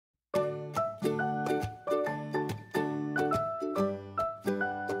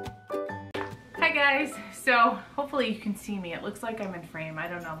guys, so hopefully you can see me. It looks like I'm in frame. I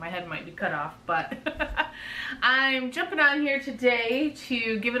don't know, my head might be cut off, but I'm jumping on here today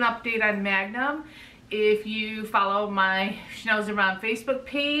to give an update on Magnum. If you follow my Schnauzer Mom Facebook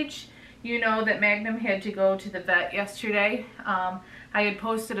page, you know that Magnum had to go to the vet yesterday. I had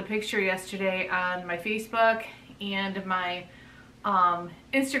posted a picture yesterday on my Facebook and my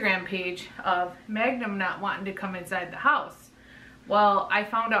Instagram page of Magnum not wanting to come inside the house. Well, I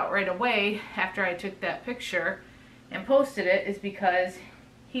found out right away after I took that picture and posted it is because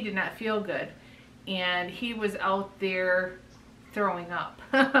he did not feel good and he was out there throwing up.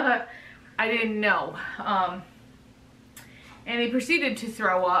 I didn't know. And he proceeded to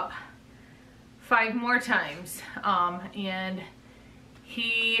throw up 5 more times, and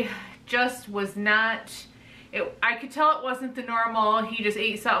he just was not, I could tell it wasn't the normal, he just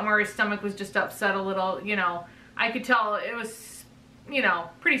ate something or his stomach was just upset a little, you know. I could tell it was, you know,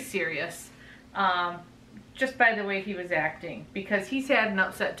 pretty serious, just by the way he was acting, because he's had an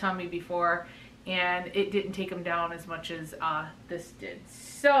upset tummy before and it didn't take him down as much as this did.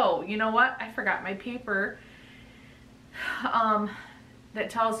 So, you know what? I forgot my paper that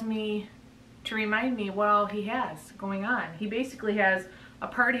tells me to remind me what all he has going on. He basically has a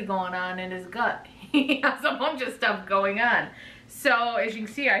party going on in his gut. He has a bunch of stuff going on. So, as you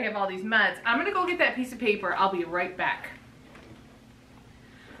can see, I have all these meds. I'm gonna go get that piece of paper. I'll be right back.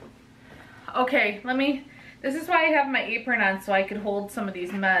 Okay, this is why I have my apron on, so I could hold some of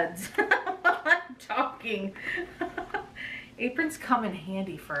these meds while I'm talking. Aprons come in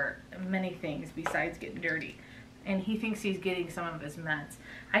handy for many things besides getting dirty. And he thinks he's getting some of his meds.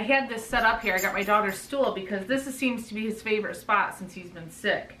 I had this set up here. I got my daughter's stool because this seems to be his favorite spot since he's been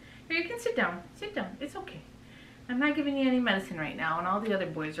sick. Here, you can sit down. Sit down. It's okay. I'm not giving you any medicine right now, and all the other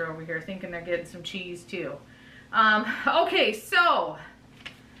boys are over here thinking they're getting some cheese too. Okay, so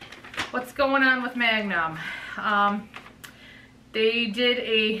what's going on with Magnum? They did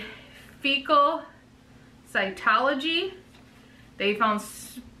a fecal cytology. They found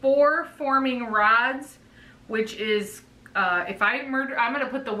spore forming rods, which is, if I murder, I'm gonna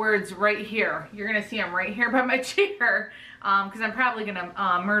put the words right here. You're gonna see them right here by my chair, because I'm probably gonna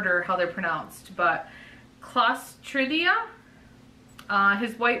murder how they're pronounced, but Clostridia.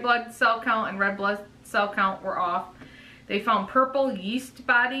 His white blood cell count and red blood cell count were off. They found purple yeast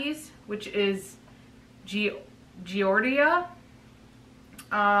bodies, which is Giardia.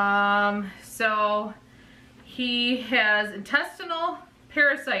 So he has intestinal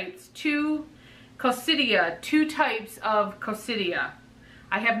parasites, 2 Coccidia, 2 types of Coccidia.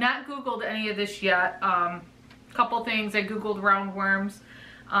 I have not Googled any of this yet. Couple things, I Googled roundworms.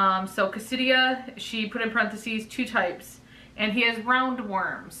 So Coccidia, she put in parentheses 2 types. And he has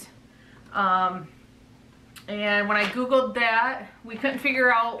roundworms. And when I Googled that, we couldn't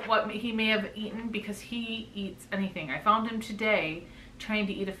figure out what he may have eaten because he eats anything. I found him today trying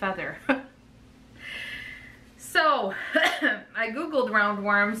to eat a feather. So, I Googled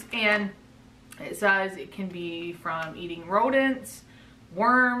roundworms and it says it can be from eating rodents,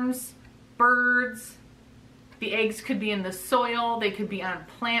 worms, birds. The eggs could be in the soil. They could be on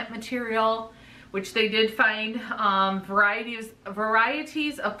plant material, which they did find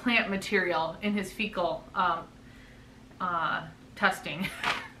varieties of plant material in his fecal testing.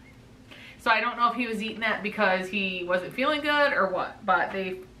 So I don't know if he was eating that because he wasn't feeling good or what, but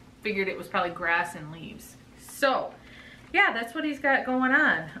they figured it was probably grass and leaves. So yeah, that's what he's got going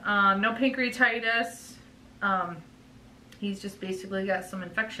on. No pancreatitis. He's just basically got some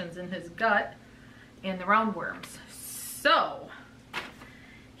infections in his gut and the roundworms. So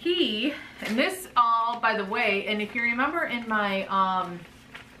and this all, by the way, and if you remember in my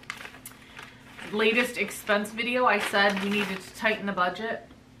latest expense video, I said we needed to tighten the budget.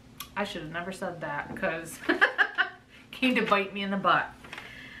 I should have never said that because it came to bite me in the butt.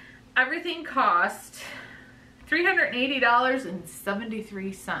 Everything cost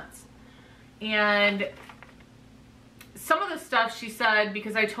 $380.73. And some of the stuff she said,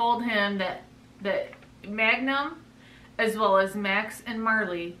 because I told him that Magnum, as well as Max and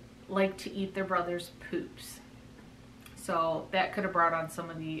Marley, like to eat their brother's poops. So that could have brought on some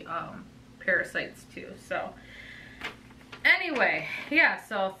of the parasites too. So anyway, yeah,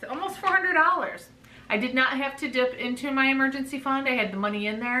 so almost $400. I did not have to dip into my emergency fund. I had the money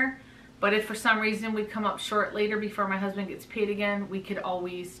in there. But if for some reason we come up short later before my husband gets paid again, we could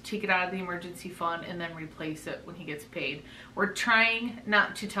always take it out of the emergency fund and then replace it when he gets paid. We're trying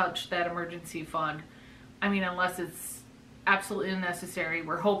not to touch that emergency fund. I mean, unless it's absolutely necessary.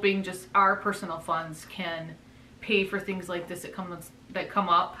 We're hoping just our personal funds can pay for things like this that come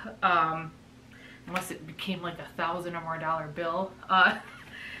up, unless it became like $1,000 or more bill.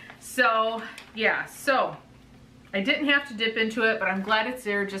 So yeah, so I didn't have to dip into it, but I'm glad it's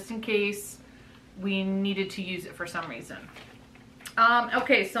there just in case we needed to use it for some reason.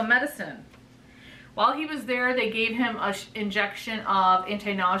 Okay, so medicine. While he was there, they gave him an injection of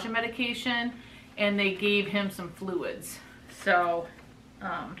anti-nausea medication, and they gave him some fluids. So,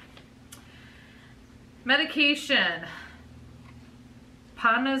 medication,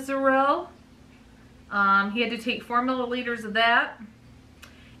 Panazaril. He had to take 4 milliliters of that.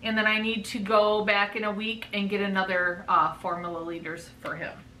 And then I need to go back in a week and get another 4 milliliters for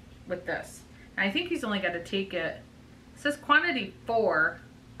him with this. And I think he's only got to take it. It says quantity 4.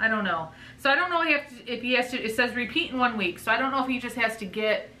 I don't know. So I don't know if he has to, it says repeat in 1 week. So I don't know if he just has to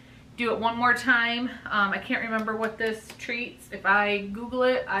do it one more time. I can't remember what this treats. If I Google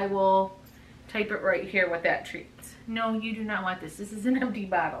it, I will type it right here what that treats. No, you do not want this. This is an empty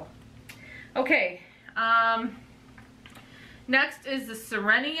bottle. Okay. Next is the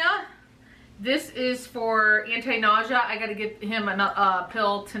Serenia. This is for anti-nausea. I got to give him a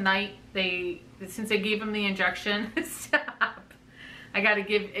pill tonight. Since they gave him the injection, stop. I got to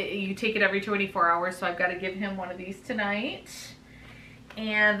give, you take it every 24 hours, so I've got to give him one of these tonight.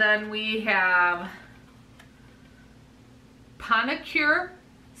 And then we have Panacure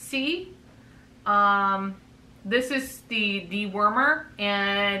C. This is the dewormer,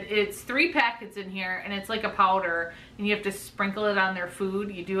 and it's 3 packets in here, and it's like a powder, and you have to sprinkle it on their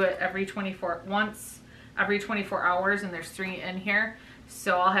food. You do it once every 24 hours, and there's 3 in here.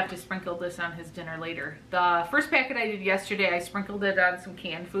 So I'll have to sprinkle this on his dinner later. The first packet I did yesterday, I sprinkled it on some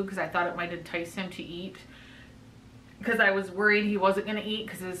canned food because I thought it might entice him to eat. Because I was worried he wasn't going to eat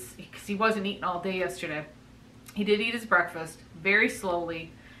because he wasn't eating all day yesterday. He did eat his breakfast very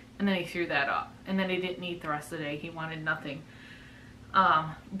slowly, and then he threw that up. And then he didn't eat the rest of the day. He wanted nothing.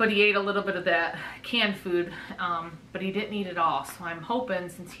 But he ate a little bit of that canned food, but he didn't eat it all. So I'm hoping,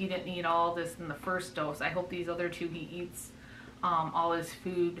 since he didn't eat all this in the first dose, I hope these other 2 he eats all his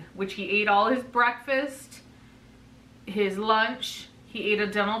food, which he ate all his breakfast, his lunch. He ate a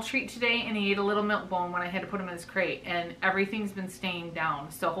dental treat today, and he ate a little milk bone when I had to put him in his crate, and everything's been staying down.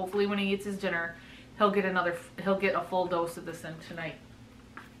 So hopefully when he eats his dinner, he'll get a full dose of this in tonight.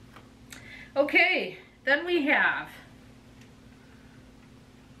 Okay, then we have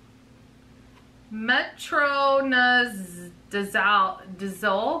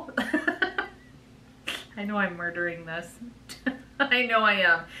Metronidazole. I know I'm murdering this. I know I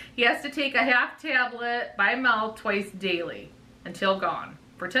am. He has to take a half tablet by mouth twice daily until gone.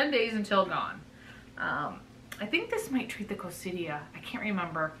 For 10 days until gone. I think this might treat the coccidia. I can't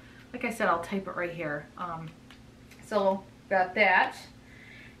remember. Like I said, I'll type it right here. So, got that.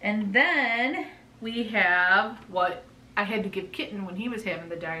 And then we have what I had to give Kitten when he was having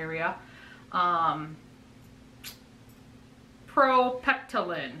the diarrhea.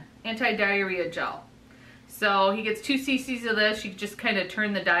 Propectolin, anti-diarrhea gel. So he gets 2 cc's of this. You just kind of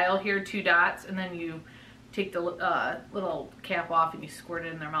turn the dial here, 2 dots, and then you take the little cap off and you squirt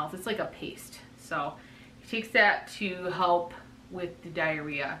it in their mouth. It's like a paste. So he takes that to help with the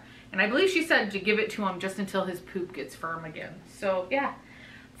diarrhea. And I believe she said to give it to him just until his poop gets firm again. So yeah,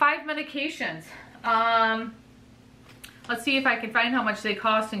 5 medications. Let's see if I can find how much they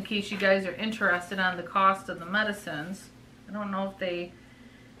cost in case you guys are interested on the cost of the medicines. I don't know if they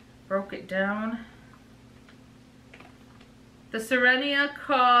broke it down. The Serenia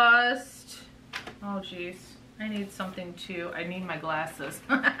cost, oh geez, I need something too. I need my glasses.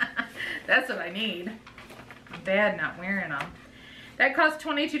 That's what I need. I'm bad not wearing them. That cost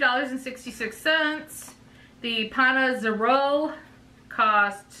 $22.66. The Panazaril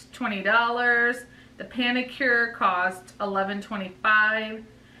cost $20. The Panacure cost $11.25.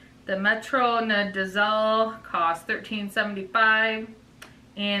 The Metronidazole cost $13.75.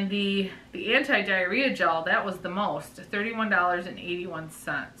 And the anti-diarrhea gel, that was the most,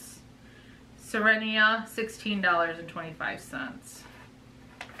 $31.81. Serenia, $16.25.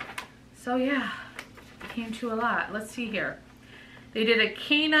 So yeah, it came to a lot. Let's see here. They did a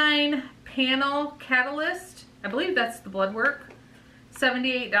canine panel catalyst. I believe that's the blood work.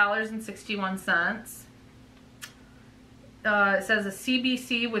 $78.61. It says a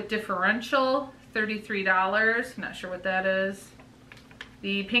CBC with differential, $33. Not sure what that is.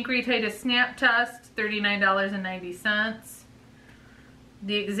 The pancreatitis snap test, $39.90.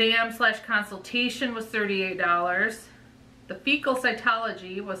 The exam/consultation was $38. The fecal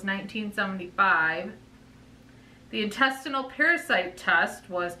cytology was $19.75. The intestinal parasite test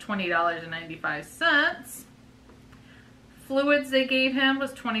was $20.95. Fluids they gave him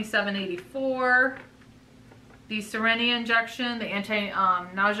was $27.84. The Serenia injection, the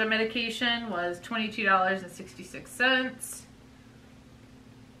anti-nausea medication, was $22.66.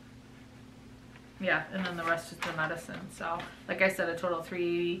 Yeah, and then the rest is the medicine. So, like I said, a total of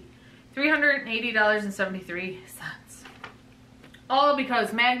 $380.73. All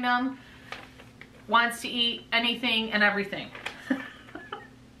because Magnum wants to eat anything and everything.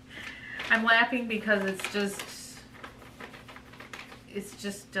 I'm laughing because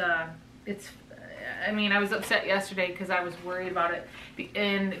I mean, I was upset yesterday because I was worried about it.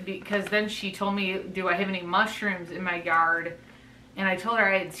 And because then she told me, do I have any mushrooms in my yard? And I told her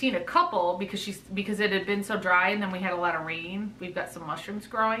I had seen a couple because it had been so dry, and then we had a lot of rain. We've got some mushrooms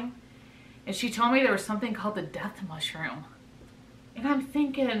growing. And she told me there was something called the death mushroom. And I'm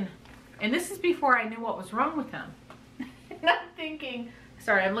thinking, and this is before I knew what was wrong with him. And I'm thinking,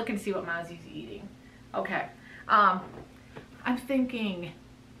 sorry, I'm looking to see what Mozzie's eating. Okay. I'm thinking,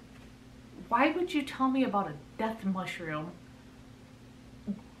 why would you tell me about a death mushroom?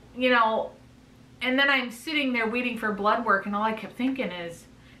 You know, and then I'm sitting there waiting for blood work, and all I kept thinking is,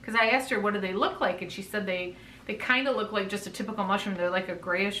 because I asked her, what do they look like? And she said they kind of look like just a typical mushroom. They're like a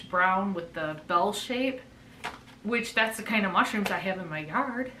grayish brown with the bell shape, which that's the kind of mushrooms I have in my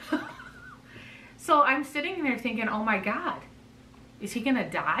yard. So I'm sitting there thinking, oh my God, is he gonna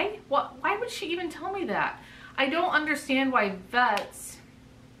die? Why would she even tell me that? I don't understand why vets,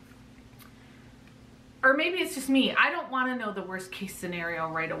 or maybe it's just me, I don't want to know the worst case scenario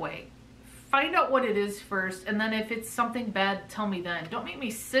right away. Find out what it is first, and then if it's something bad, tell me then. Don't make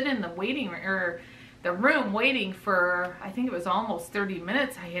me sit in the waiting or the room waiting for, I think it was almost 30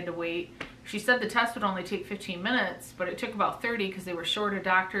 minutes I had to wait. She said the test would only take 15 minutes, but it took about 30 because they were short a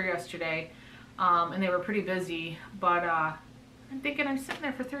doctor yesterday, and they were pretty busy. But I'm thinking, I'm sitting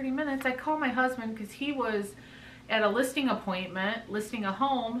there for 30 minutes. I called my husband because he was at a listing appointment, listing a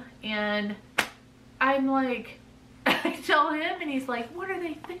home, and I'm like, I tell him, and he's like, what are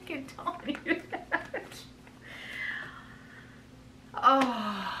they thinking telling you that?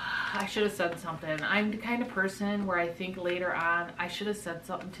 Oh, I should have said something. I'm the kind of person where I think later on, I should have said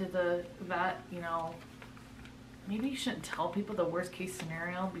something to the vet, you know, maybe you shouldn't tell people the worst case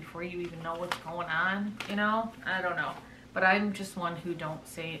scenario before you even know what's going on, you know? I don't know. But I'm just one who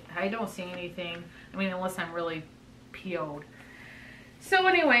I don't say anything. I mean, unless I'm really PO'd. So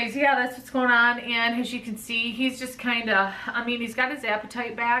anyways, yeah, that's what's going on. And as you can see, he's just kind of, I mean, he's got his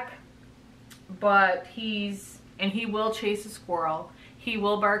appetite back, but he will chase a squirrel. He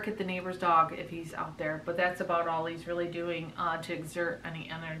will bark at the neighbor's dog if he's out there, but that's about all he's really doing to exert any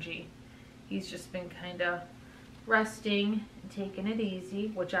energy. He's just been kind of resting and taking it easy,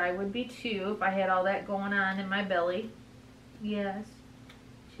 which I would be too if I had all that going on in my belly. Yes,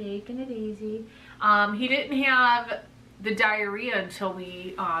 taking it easy. He didn't have the diarrhea until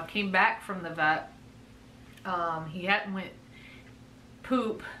we came back from the vet. He hadn't went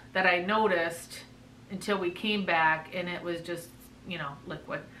poop that I noticed until we came back, and it was just, you know,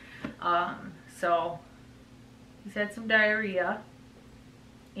 liquid. So he's had some diarrhea,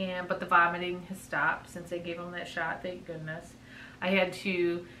 but the vomiting has stopped since I gave him that shot, thank goodness. I had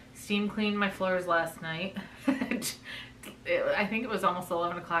to steam clean my floors last night. I think it was almost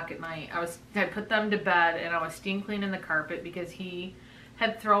 11 o'clock at night. I put them to bed, and I was steam cleaning the carpet because he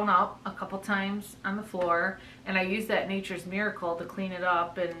had thrown up a couple times on the floor, and I used that Nature's Miracle to clean it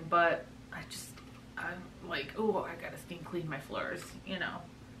up, but I'm like, oh, I gotta steam clean my floors, you know.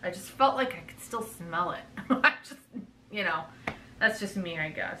 I just felt like I could still smell it. You know, that's just me, I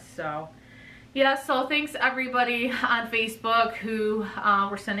guess. So yeah, so thanks everybody on Facebook who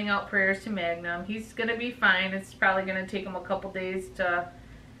were sending out prayers to Magnum. He's gonna be fine. It's probably gonna take him a couple days to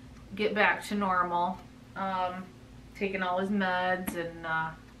get back to normal. Taking all his meds and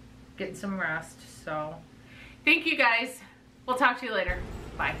getting some rest. So thank you guys. We'll talk to you later.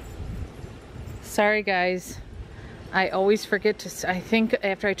 Bye. Sorry guys, I always forget to, I think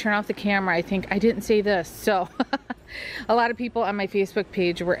after I turn off the camera, I think I didn't say this. So a lot of people on my Facebook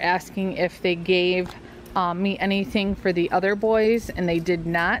page were asking if they gave me anything for the other boys, and they did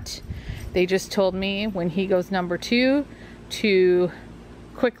not. They just told me when he goes number 2 to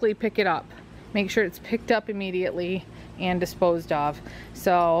quickly pick it up. Make sure it's picked up immediately and disposed of.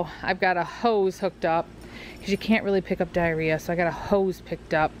 So I've got a hose hooked up because you can't really pick up diarrhea. So I got a hose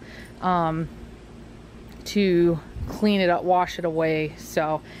picked up to clean it up, wash it away.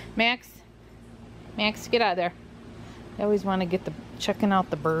 So Max, get out of there. I always want to get checking out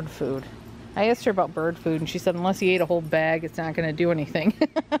the bird food. I asked her about bird food, and she said unless he ate a whole bag, it's not going to do anything.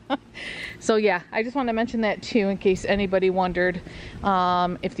 So yeah, I just wanted to mention that too, in case anybody wondered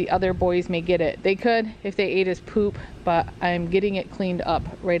if the other boys may get it. They could if they ate his poop, but I'm getting it cleaned up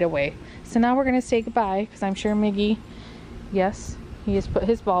right away. So now we're going to say goodbye, because I'm sure Miggy, yes, he has put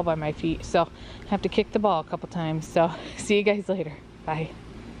his ball by my feet, so I have to kick the ball a couple times. So see you guys later. Bye.